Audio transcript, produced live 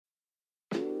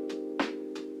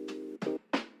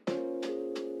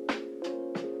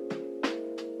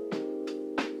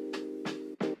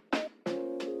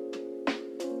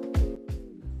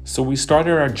So we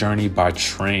started our journey by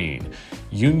train.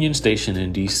 Union Station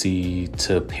in DC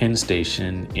to Penn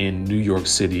Station in New York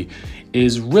City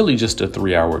is really just a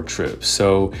 3-hour trip.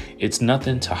 So it's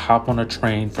nothing to hop on a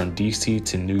train from DC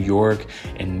to New York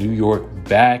and New York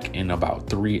back in about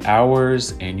 3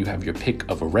 hours, and you have your pick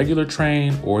of a regular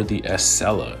train or the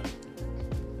Acela.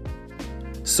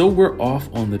 So we're off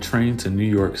on the train to New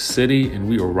York City, and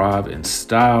we arrive in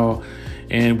style,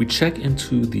 and we check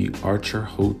into the Archer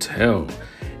Hotel.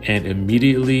 And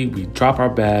immediately we drop our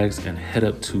bags and head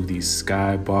up to the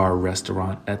Sky Bar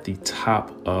restaurant at the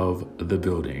top of the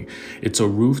building. It's a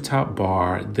rooftop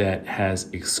bar that has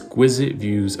exquisite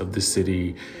views of the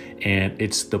city, and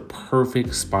it's the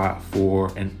perfect spot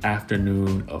for an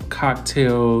afternoon of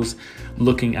cocktails,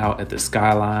 looking out at the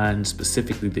skyline,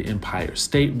 specifically the Empire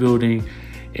State Building.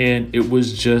 And it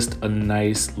was just a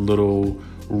nice little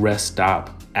rest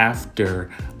stop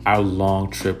after our long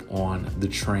trip on the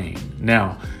train.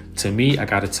 Now, to me, I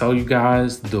gotta tell you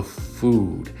guys, the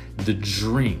food, the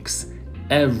drinks,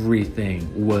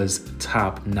 everything was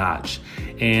top notch.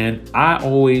 And I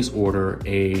always order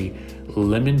a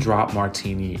lemon drop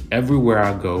martini everywhere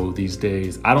I go these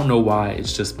days. I don't know why,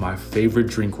 it's just my favorite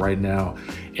drink right now.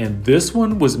 And this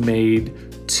one was made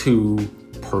to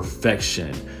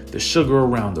perfection. The sugar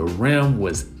around the rim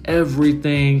was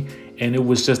everything. And it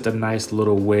was just a nice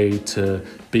little way to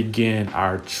begin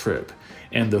our trip.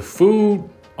 And the food,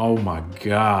 oh my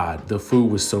God, the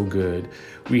food was so good.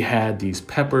 We had these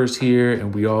peppers here,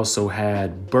 and we also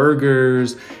had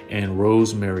burgers and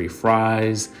rosemary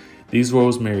fries. These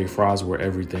rosemary fries were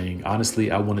everything. Honestly,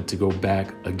 I wanted to go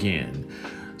back again.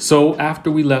 So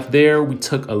after we left there, we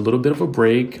took a little bit of a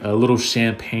break, a little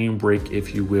champagne break,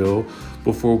 if you will,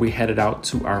 before we headed out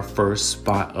to our first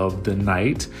spot of the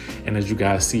night. And as you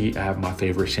guys see, I have my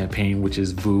favorite champagne, which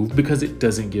is Vouv, because it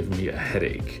doesn't give me a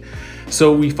headache.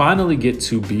 So we finally get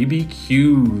to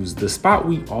BBQ's, the spot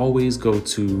we always go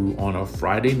to on a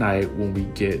Friday night when we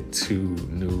get to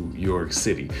New York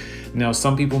City. Now,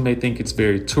 some people may think it's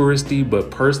very touristy, but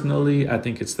personally, I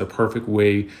think it's the perfect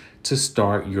way to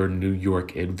start your New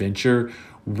York adventure.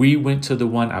 We went to the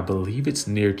one, I believe it's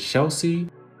near Chelsea.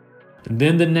 And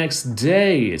then the next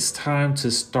day, it's time to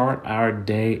start our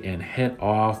day and head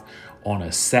off on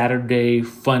a Saturday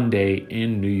fun day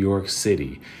in New York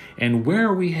City. And where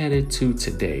are we headed to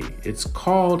today? It's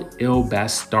called Il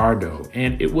Bastardo,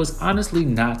 and it was honestly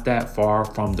not that far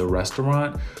from the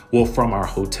restaurant, well, from our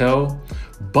hotel,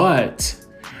 but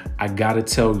I gotta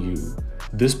tell you,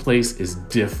 this place is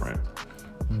different.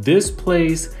 This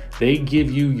place, they give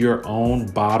you your own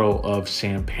bottle of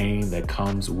champagne that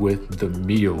comes with the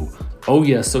meal. Oh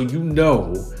yeah, so you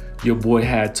know your boy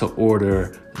had to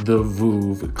order the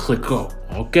Vouv Clicquot,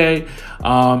 okay?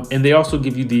 And they also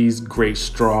give you these great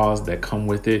straws that come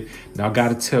with it. Now, I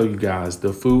gotta tell you guys,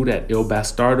 the food at Il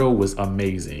Bastardo was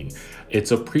amazing.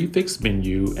 It's a prefix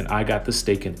menu, and I got the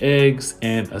steak and eggs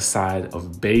and a side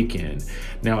of bacon.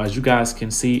 Now, as you guys can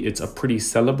see, it's a pretty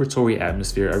celebratory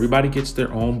atmosphere. Everybody gets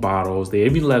their own bottles. They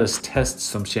even let us test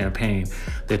some champagne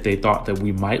that they thought that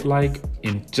we might like,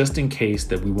 just in case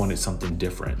that we wanted something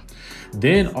different.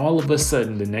 Then all of a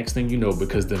sudden, the next thing you know,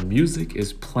 because the music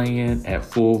is playing at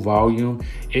full volume,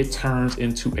 it turns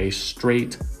into a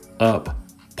straight up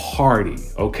party,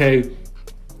 okay?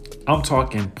 I'm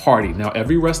talking party. Now,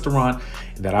 every restaurant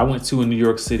that I went to in New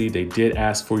York City, they did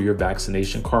ask for your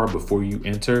vaccination card before you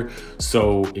enter.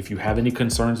 So if you have any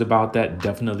concerns about that,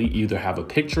 definitely either have a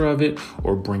picture of it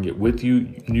or bring it with you.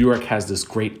 New York has this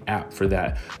great app for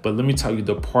that. But let me tell you,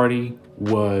 the party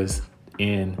was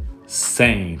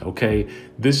insane, okay?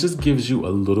 This just gives you a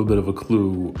little bit of a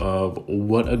clue of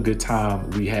what a good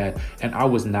time we had, and I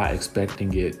was not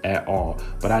expecting it at all,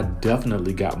 but I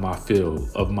definitely got my fill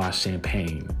of my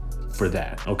champagne for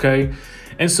that, okay?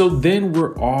 And so then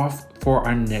we're off for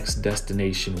our next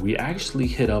destination. We actually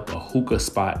hit up a hookah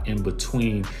spot in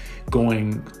between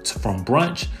going from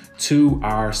brunch to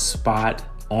our spot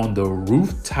on the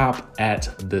rooftop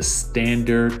at the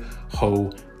Standard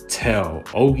Hotel.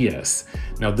 Oh yes.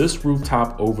 Now this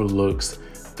rooftop overlooks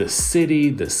the city,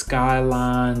 the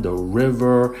skyline, the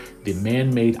river, the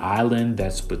man-made island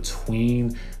that's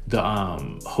between the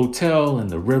hotel and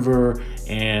the river,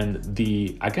 and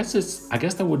I guess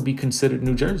that would be considered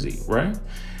New Jersey, right?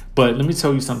 But let me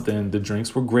tell you something, the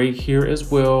drinks were great here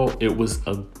as well. It was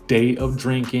a day of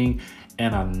drinking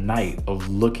and a night of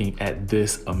looking at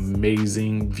this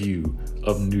amazing view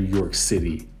of New York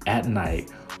City at night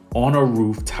on a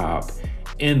rooftop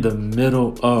in the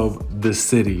middle of the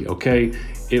city, okay?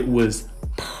 It was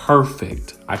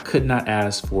perfect. I could not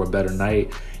ask for a better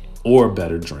night or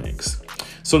better drinks.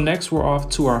 So next we're off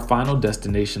to our final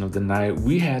destination of the night.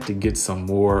 We had to get some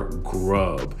more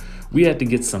grub. We had to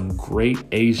get some great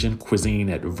Asian cuisine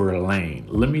at Verlaine.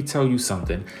 Let me tell you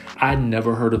something. I'd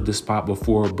never heard of this spot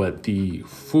before, but the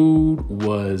food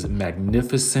was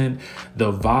magnificent.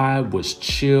 The vibe was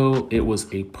chill. It was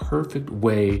a perfect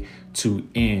way to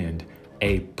end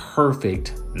a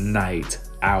perfect night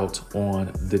out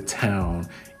on the town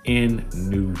in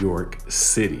New York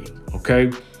City,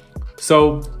 okay?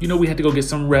 So, we had to go get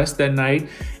some rest that night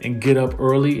and get up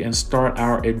early and start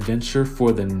our adventure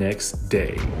for the next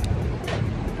day.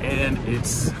 And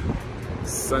it's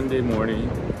Sunday morning.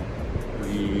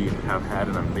 We have had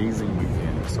an amazing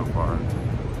weekend so far.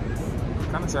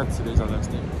 Kind of sad today's our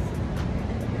last day,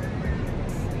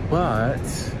 but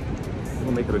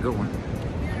we'll make it a good one.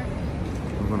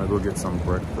 We're gonna go get some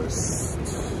breakfast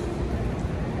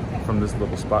from this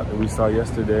little spot that we saw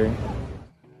yesterday.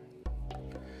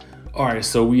 All right,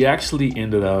 so we actually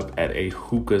ended up at a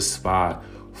hookah spot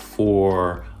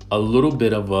for a little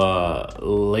bit of a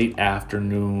late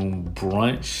afternoon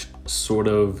brunch sort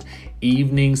of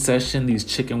evening session. These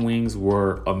chicken wings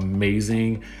were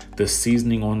amazing. The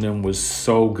seasoning on them was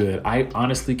so good. I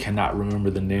honestly cannot remember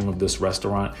the name of this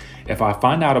restaurant. If I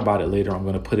find out about it later, I'm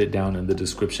gonna put it down in the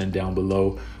description down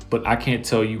below. But I can't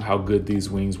tell you how good these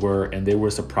wings were, and they were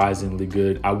surprisingly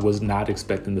good. I was not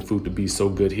expecting the food to be so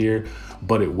good here,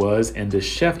 but it was. And the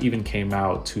chef even came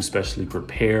out to specially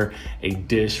prepare a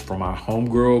dish for my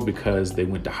homegirl because they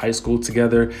went to high school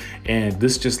together. And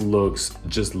this just looks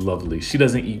just lovely. She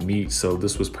doesn't eat meat, so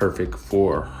this was perfect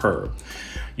for her.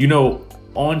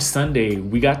 On Sunday,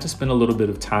 we got to spend a little bit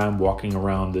of time walking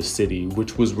around the city,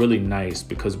 which was really nice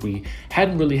because we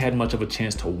hadn't really had much of a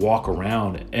chance to walk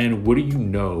around. And what do you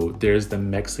know? There's the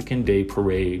Mexican Day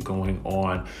Parade going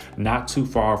on not too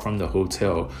far from the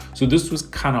hotel. So this was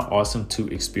kind of awesome to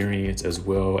experience as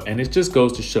well. And it just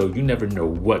goes to show you never know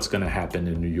what's going to happen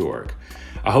in New York.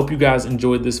 I hope you guys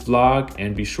enjoyed this vlog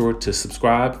and be sure to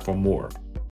subscribe for more.